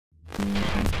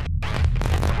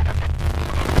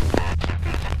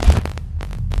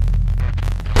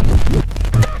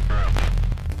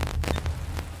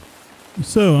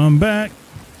So I'm back,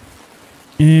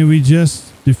 and we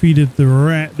just defeated the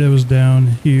rat that was down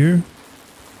here.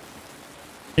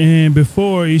 And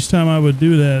before, each time I would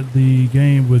do that, the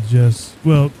game would just,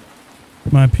 well,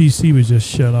 my PC would just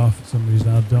shut off for some reason.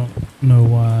 I don't know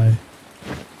why,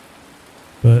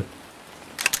 but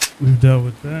we've dealt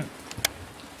with that.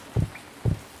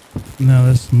 Now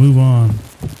let's move on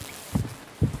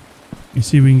and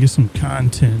see if we can get some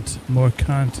content, more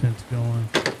content going.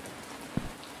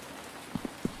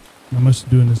 Not much to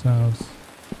do in this house.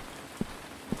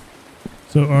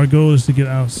 So our goal is to get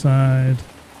outside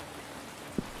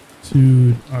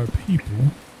to our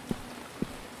people.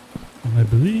 And I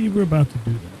believe we're about to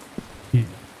do that here.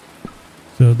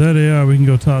 So there they are. We can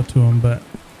go talk to them, but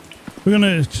we're going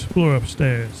to explore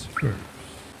upstairs first.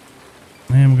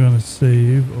 I am going to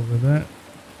save over that.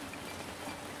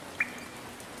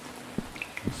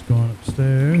 Let's go on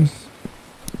upstairs.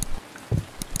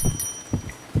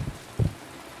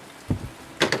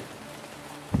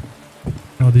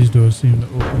 All these doors seem to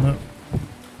open up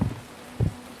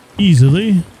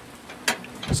easily.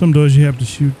 Some doors you have to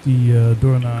shoot the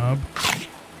doorknob.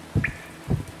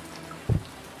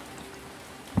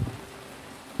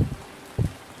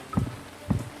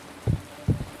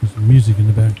 There's some music in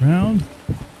the background.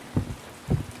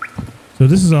 So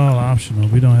this is all optional.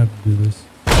 We don't have to do this.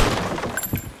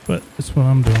 But that's what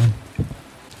I'm doing.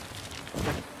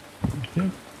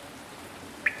 Okay.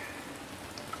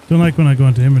 Don't like when I go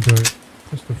into inventory.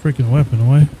 Push the freaking weapon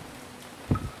away.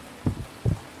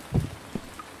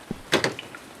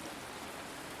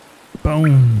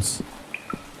 Bones.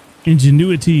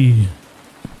 Ingenuity.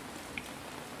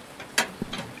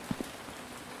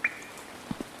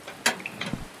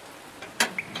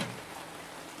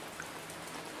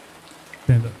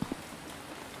 Stand up.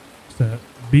 What's that?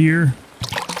 Beer.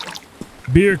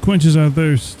 Beer quenches our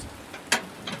thirst.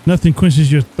 Nothing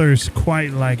quenches your thirst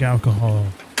quite like alcohol.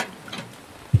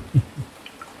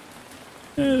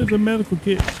 There's a medical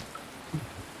kit.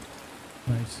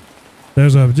 Nice.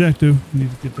 There's our objective. We need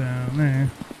to get down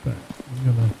there. But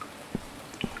we're gonna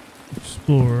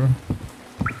explore.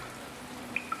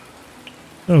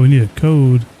 Oh, we need a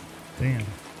code. Damn.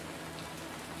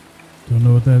 Don't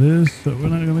know what that is, so we're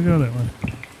not gonna go that way.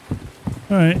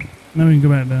 Alright, now we can go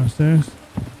back downstairs.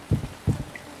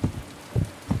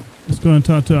 Let's go and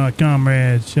talk to our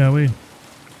comrades, shall we?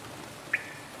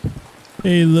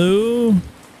 Hello.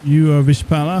 You are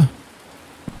Vishpala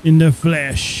in the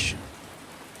flesh.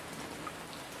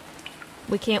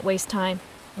 We can't waste time.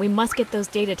 We must get those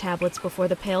data tablets before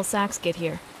the pale sacks get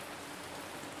here.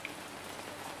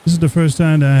 This is the first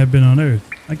time that I have been on Earth.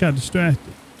 I got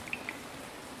distracted.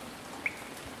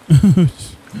 I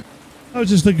was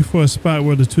just looking for a spot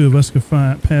where the two of us could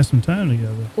pass some time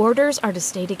together. Orders are to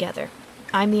stay together.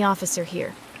 I'm the officer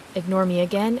here. Ignore me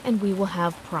again and we will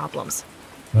have problems.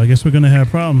 Well, I guess we're going to have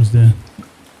problems then.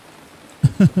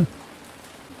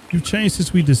 You've changed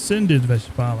since we descended,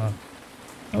 Vishpala.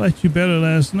 I liked you better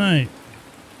last night.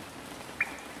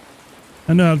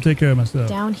 I know how to take care of myself.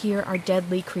 Down here are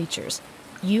deadly creatures.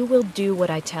 You will do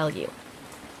what I tell you.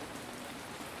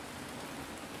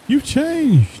 You've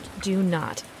changed. Do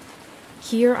not.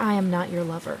 Here I am not your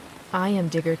lover. I am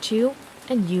Digger 2,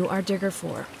 and you are Digger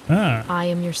 4. Ah. I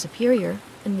am your superior,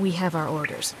 and we have our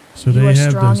orders. So you they are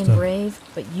have strong and stuff. brave,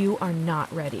 but you are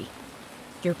not ready.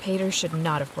 Your pater should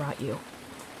not have brought you.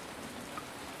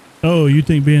 Oh, you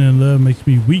think being in love makes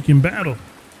me weak in battle?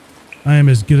 I am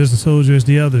as good as a soldier as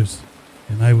the others,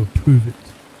 and I will prove it.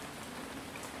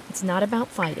 It's not about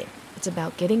fighting. It's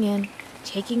about getting in,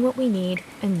 taking what we need,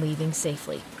 and leaving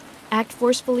safely. Act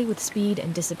forcefully with speed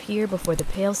and disappear before the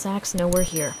pale sacks know we're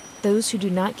here. Those who do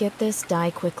not get this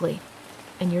die quickly.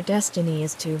 And your destiny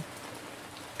is to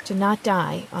not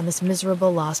die on this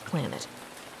miserable lost planet.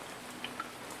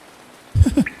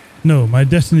 No, my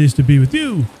destiny is to be with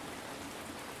you.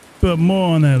 But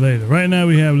more on that later. Right now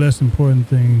we have less important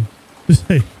things to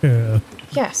take care of.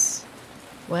 Yes.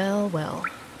 Well, well.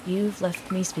 You've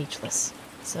left me speechless.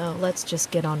 So let's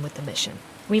just get on with the mission.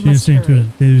 We must hurry.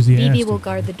 Phoebe will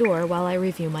guard the door while I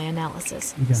review my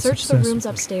analysis. Search the rooms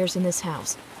upstairs in this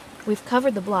house. We've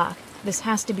covered the block. This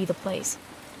has to be the place.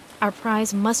 Our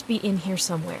prize must be in here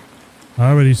somewhere.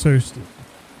 I already searched it.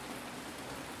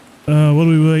 What are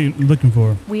we looking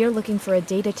for? We are looking for a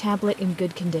data tablet in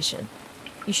good condition.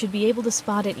 You should be able to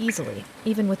spot it easily,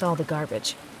 even with all the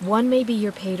garbage. One may be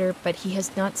your pater, but he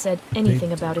has not said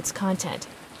anything about its content.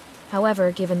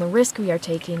 However, given the risk we are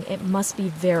taking, it must be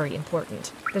very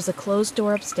important. There's a closed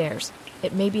door upstairs.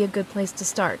 It may be a good place to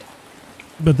start.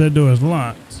 But that door is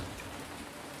locked.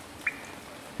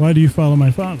 Why do you follow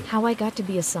my father? How I got to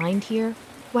be assigned here?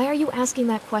 Why are you asking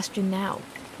that question now?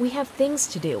 We have things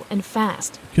to do, and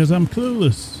fast. Because I'm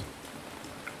clueless.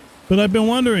 But I've been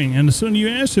wondering, and the sooner you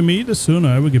answer me, the sooner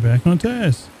I will get back on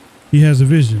task. He has a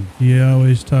vision. He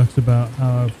always talks about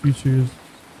how our future is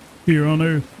here on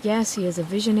Earth. Yes, he is a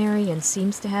visionary and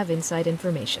seems to have inside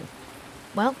information.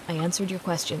 Well, I answered your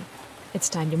question. It's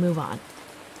time to move on.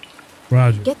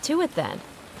 Roger. Get to it then.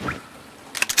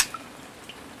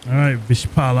 All right,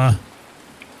 Vishpala.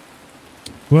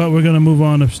 Well, we're going to move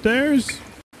on upstairs.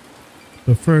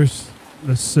 But first,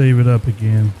 let's save it up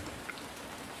again.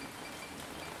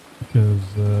 Because,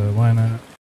 why not?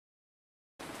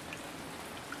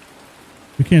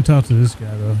 We can't talk to this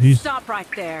guy, though. Stop right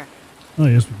there. Oh,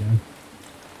 yes, we can.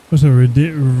 What's a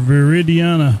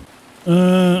Viridiana?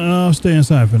 I'll stay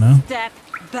inside for now. Step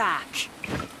back.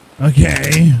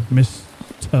 Okay, Miss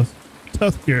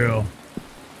Tough Girl.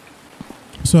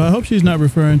 So I hope she's not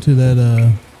referring to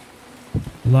that,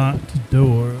 locked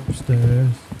door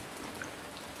upstairs.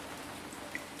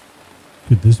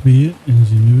 Could this be it?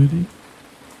 Ingenuity?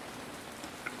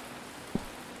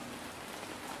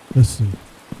 Let's see.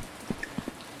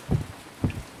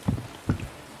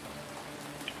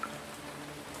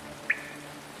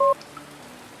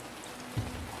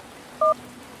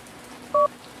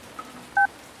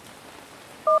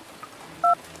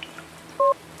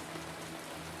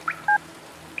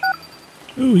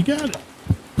 Ooh, we got it.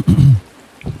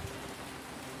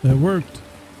 That worked.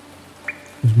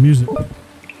 There's music.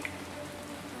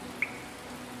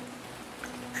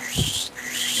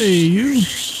 Hey, you.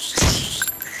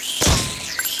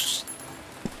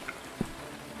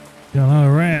 Got a lot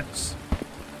of rats.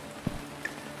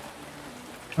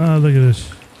 Oh, look at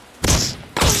this.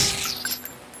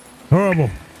 Horrible.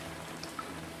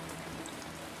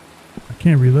 I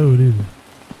can't reload either.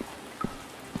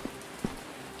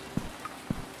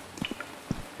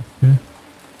 Okay.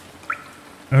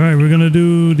 All right, we're gonna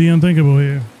do the unthinkable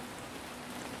here.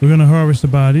 We're gonna harvest the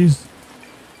bodies.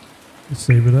 Let's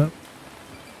save it up.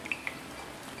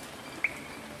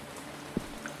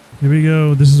 Here we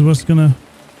go. This is what's gonna...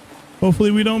 Hopefully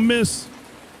we don't miss.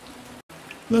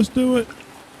 Let's do it.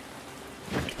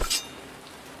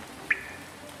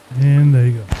 And there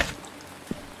you go.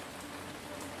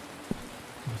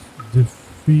 Let's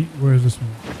defeat... Where is this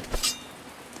one?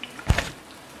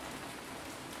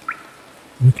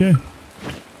 Okay.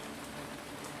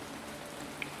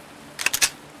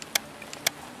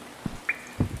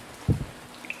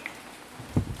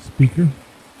 Speaker.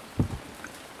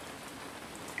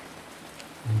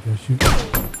 Shoot.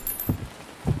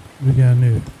 We got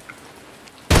new.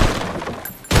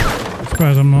 I'm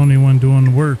surprised I'm the only one doing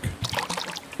the work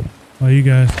while you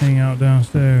guys hang out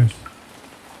downstairs.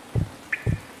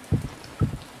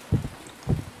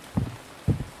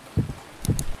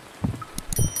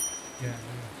 Yeah.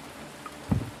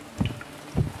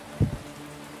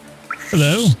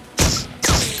 Hello.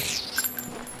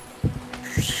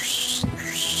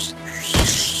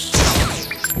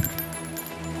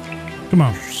 Come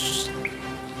on.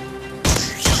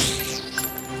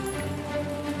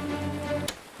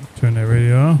 Turn that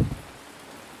radio off.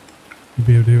 You'll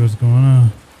be able to hear what's going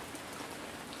on.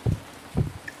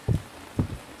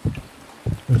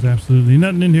 There's absolutely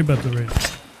nothing in here but the radio.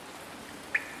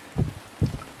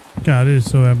 God, it is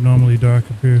so abnormally dark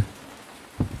up here.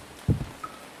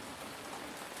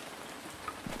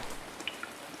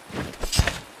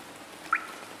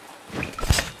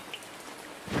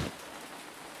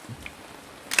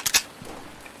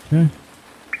 Okay.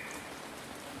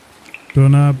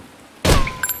 Doorknob.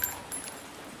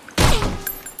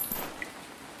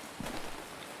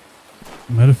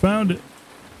 Might have found it.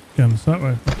 Got an assault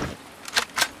rifle.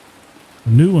 A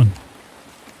new one.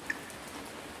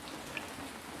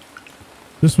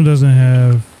 This one doesn't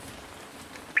have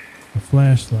a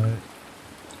flashlight.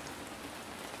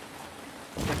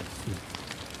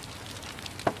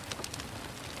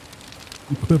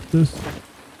 Equip this.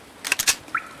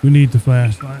 We need the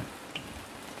flashlight.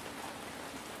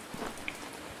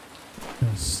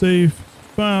 Got a safe,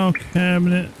 file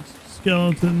cabinet,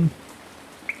 skeleton,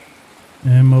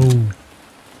 ammo.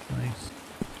 Nice.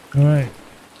 All right.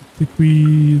 I think we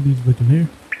need to look in here.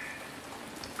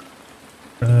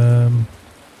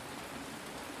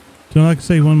 So like I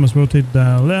say, one must rotate the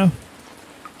dial left.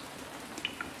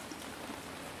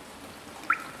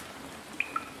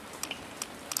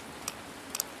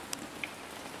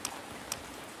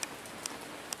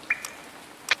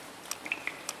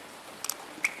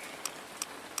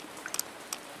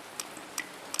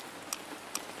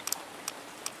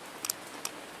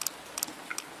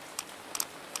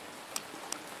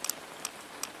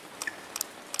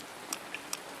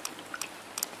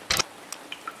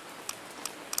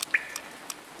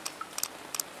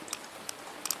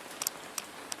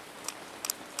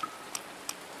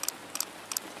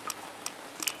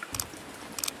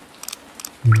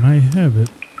 We might have it.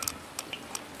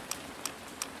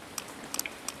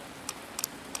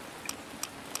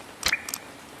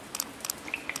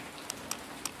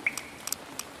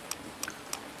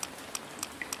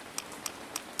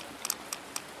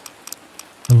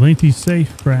 A lengthy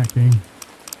safe cracking.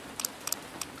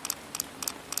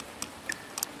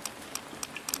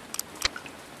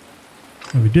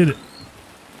 Oh, we did it.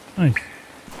 Nice.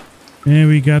 And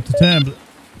we got the tablet.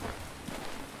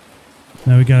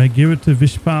 Now we gotta give it to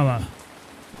Vishpala.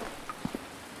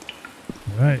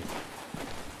 Alright.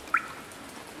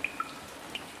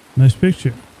 Nice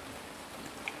picture.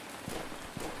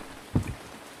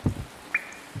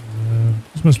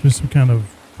 This must be some kind of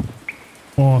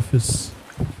office.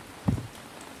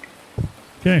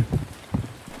 Okay.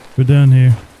 We're done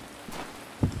here.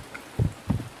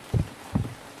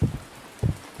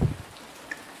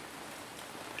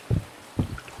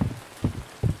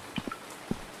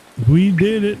 We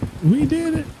did it. We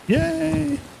did it.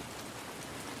 Yay.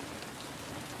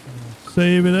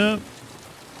 Save it up.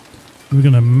 We're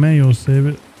going to manual save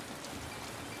it.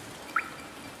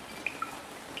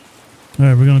 All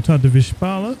right, we're going to talk to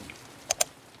Vishpala.